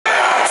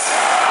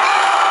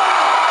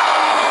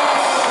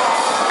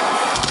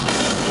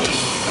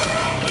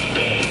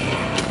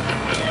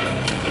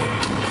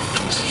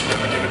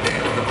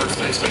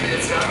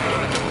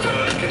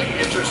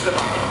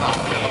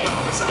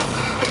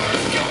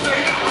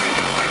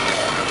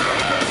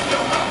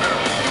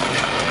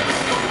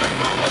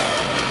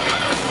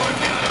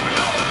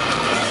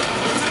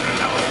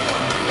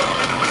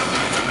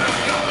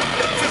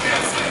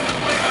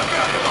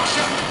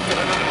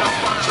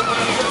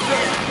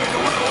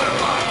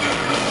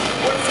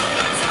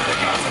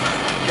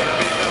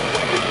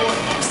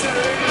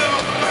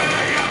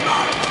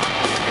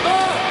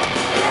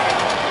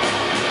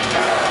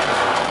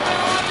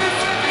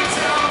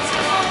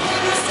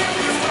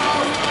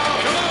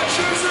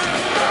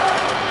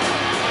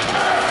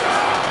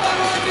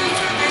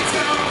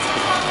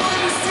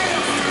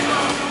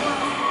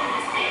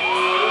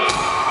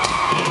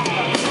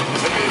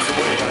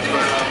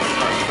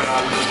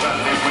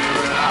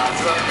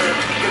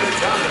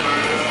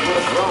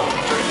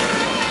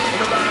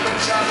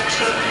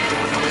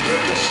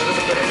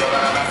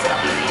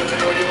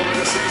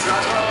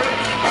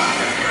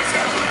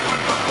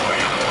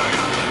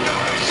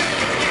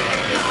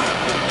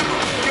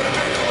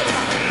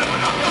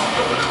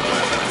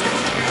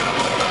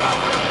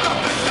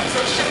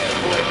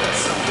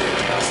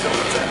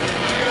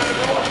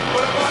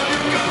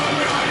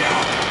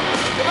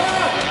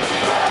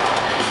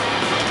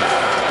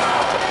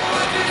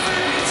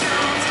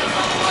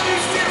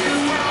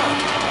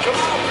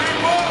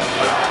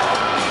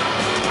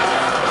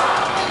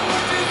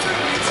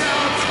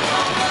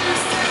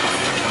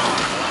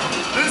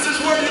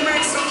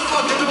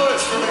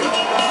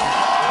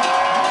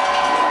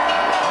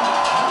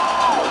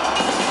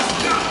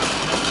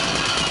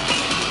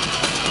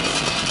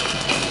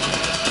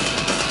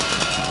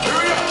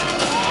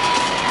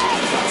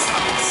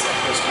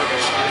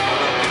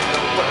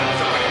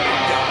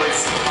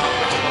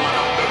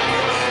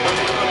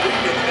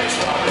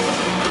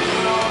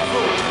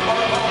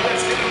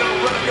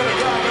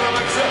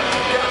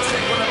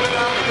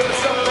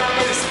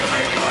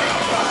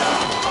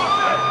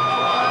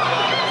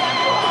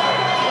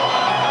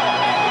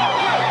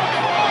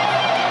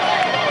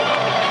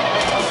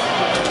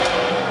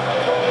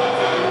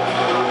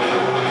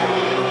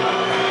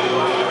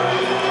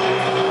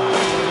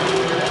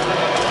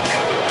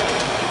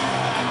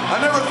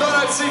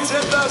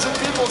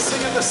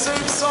the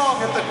same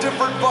song at the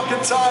different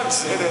fucking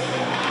times in it.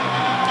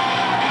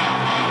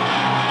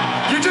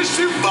 You're just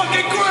too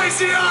fucking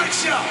crazy,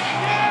 aren't you?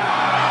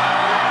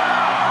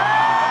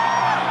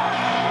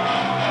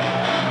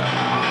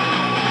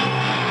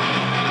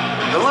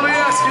 Now let me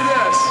ask you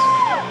this.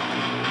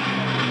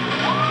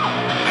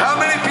 How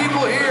many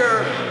people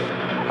here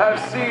have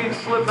seen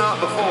Slipknot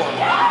before?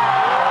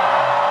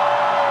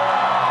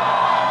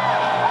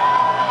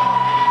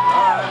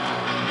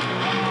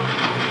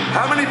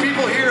 How many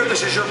people here,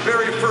 this is your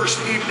very first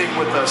evening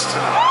with us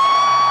tonight?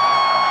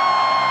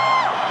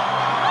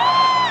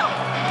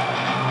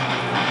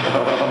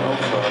 Oh,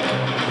 fuck.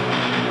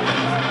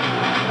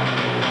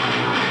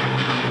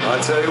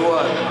 I'll tell you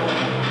what,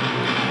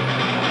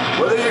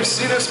 whether you've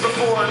seen us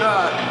before or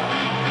not,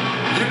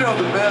 you know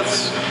the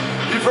myths,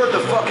 you've heard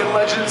the fucking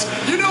legends,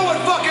 you know what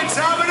fucking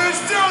time it is,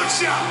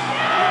 don't ya?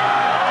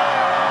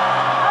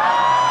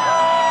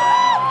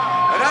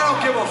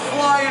 Give a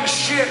flying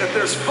shit if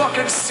there's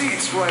fucking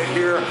seats right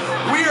here.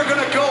 We are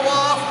gonna go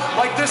off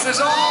like this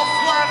is all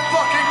flat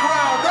fucking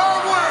ground,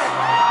 aren't we?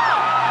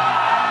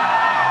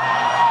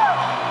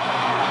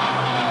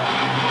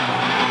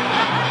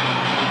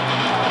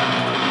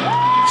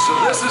 So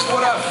this is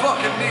what I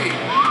fucking need.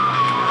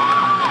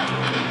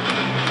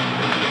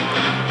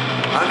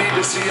 I need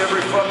to see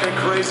every fucking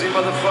crazy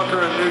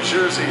motherfucker in New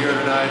Jersey here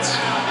tonight.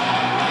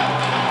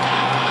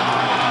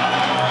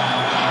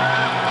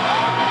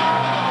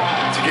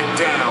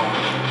 Down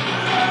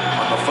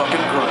on the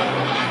fucking ground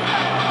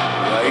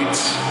right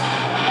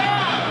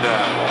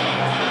now.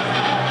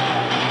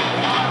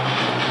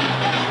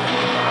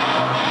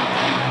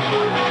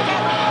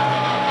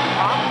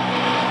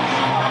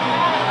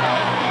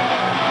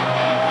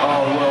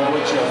 Oh well,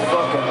 would you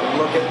fucking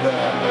look at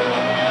that, man?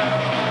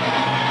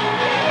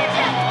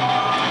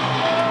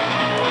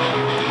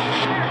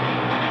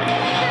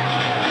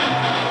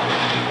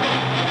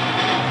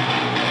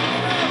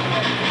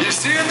 You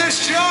seeing this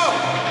show?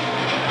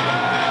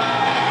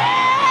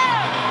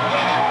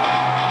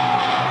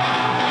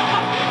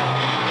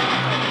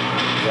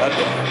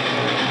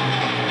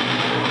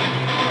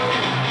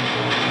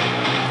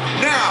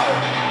 Now,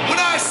 when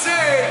I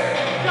say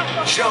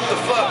jump the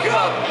fuck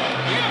up,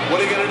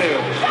 what are you gonna do?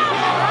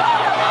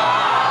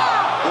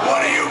 What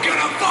are you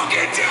gonna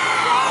fucking do?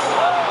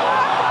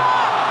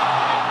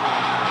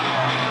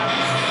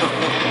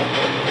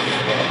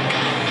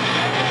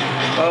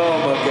 Oh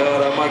my God,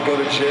 I might go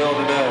to jail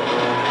tonight,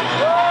 man.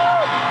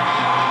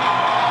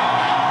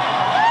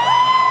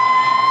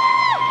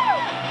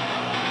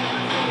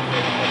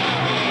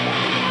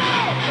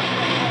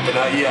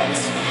 Not yet.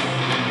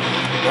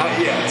 Not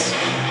yet.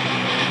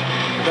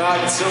 Not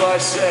until I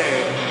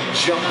say,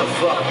 jump the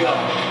fuck up.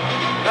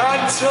 Not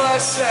until I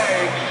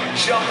say,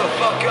 jump the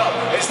fuck up.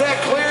 Is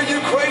that clear,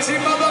 you crazy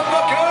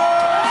motherfucker?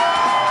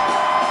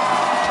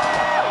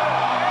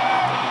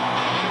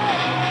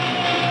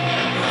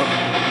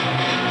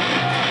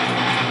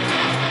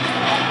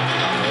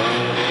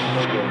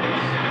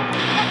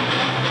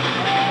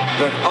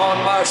 Then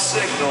on my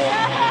signal,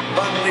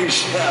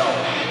 unleash hell.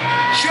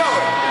 Show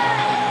it!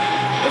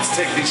 Let's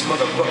take these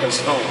motherfuckers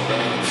home,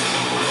 man.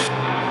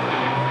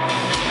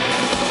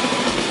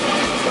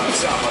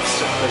 That's how much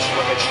selfish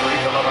with a streak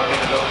of a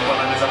little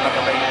woman is a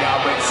fucking baby. I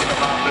wait, see the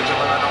mom, bitch,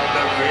 and I know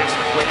there is.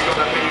 Where you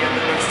gonna be in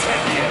the next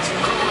 10 years?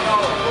 Cruel,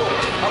 all a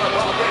fool.